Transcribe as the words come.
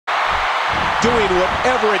doing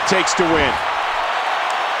whatever it takes to win.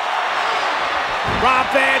 Rob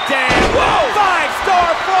Van Dam. Whoa! Five-star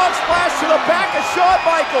frog splash to the back of Shawn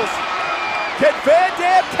Michaels. Can Van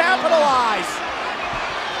Dam capitalize?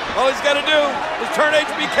 All he's got to do is turn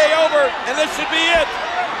HBK over, and this should be it.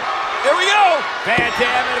 Here we go. Van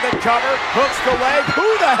Dam into the cover, hooks the leg. Who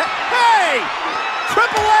the heck? Hey!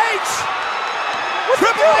 Triple H!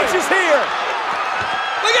 Triple H is here.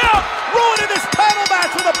 Look out! Ruining this title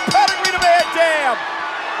match with a pedigree to Van Dam.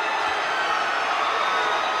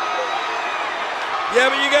 Yeah,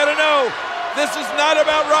 but you got to know, this is not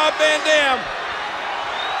about Rob Van Dam.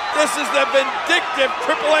 This is the vindictive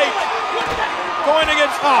Triple H going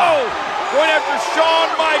after Shawn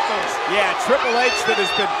Michaels. Yeah, Triple H that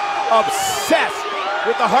has been obsessed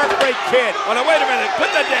with the Heartbreak Kid. Oh, no, wait a minute.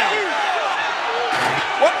 Put that down.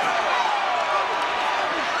 What?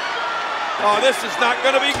 Oh, this is not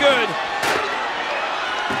going to be good.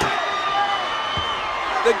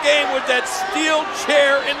 The game with that steel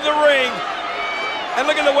chair in the ring. And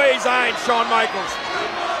look at the way he's eyeing Shawn Michaels.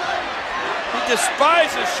 He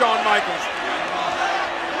despises Shawn Michaels.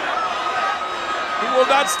 He will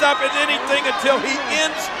not stop at anything until he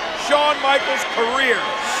ends Shawn Michaels' career.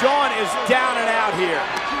 Shawn is down and out here.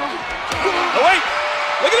 Oh, wait.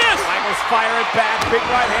 Look at this. Michaels firing back. Big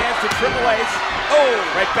right hands to Triple H. Oh.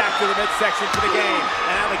 Right back to the midsection to the game.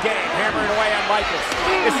 And now the game hammering away on Michaels.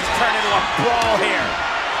 This is turning into a brawl here.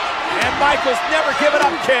 And Michaels never giving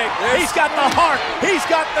up, King. He's got the heart. He's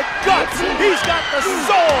got the guts. He's got the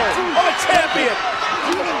soul of a champion.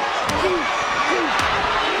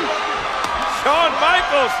 Shawn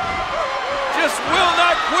Michaels just will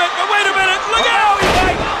not quit. But wait a minute. Look out.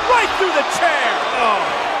 He's right through the chair. Oh.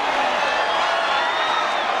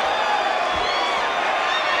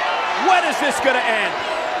 When is this going to end?